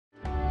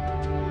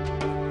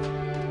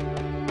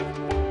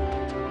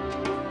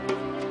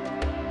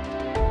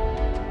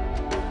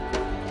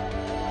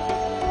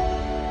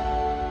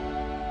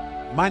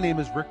My name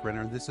is Rick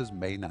Renner, and this is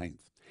May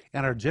 9th.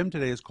 And our gem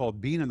today is called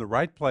Being in the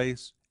Right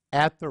Place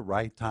at the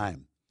Right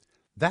Time.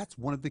 That's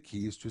one of the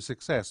keys to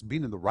success,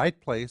 being in the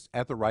right place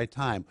at the right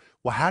time.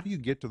 Well, how do you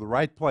get to the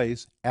right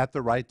place at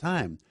the right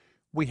time?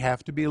 We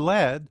have to be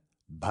led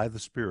by the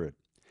Spirit.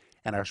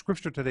 And our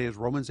scripture today is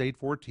Romans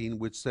 8:14,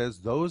 which says,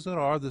 those that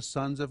are the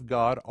sons of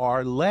God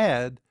are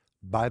led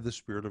by the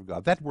Spirit of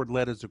God. That word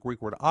led is the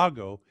Greek word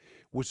ago,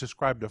 which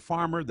described a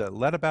farmer that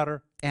led about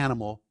an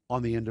animal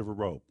on the end of a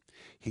rope.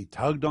 He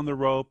tugged on the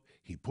rope,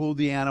 he pulled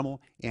the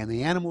animal, and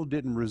the animal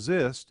didn't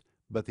resist,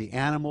 but the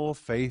animal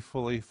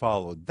faithfully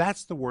followed.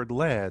 That's the word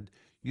led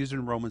used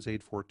in Romans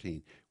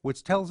 8:14,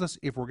 which tells us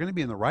if we're going to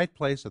be in the right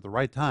place at the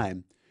right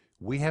time,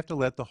 we have to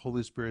let the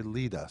Holy Spirit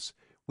lead us.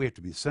 We have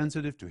to be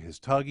sensitive to his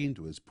tugging,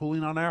 to his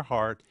pulling on our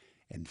heart,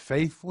 and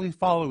faithfully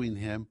following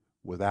him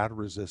without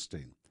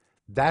resisting.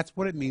 That's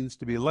what it means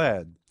to be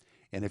led.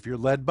 And if you're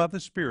led by the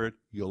Spirit,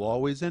 you'll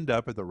always end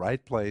up at the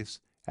right place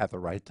at the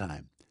right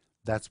time.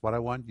 That's what I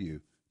want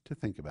you to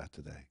think about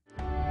today.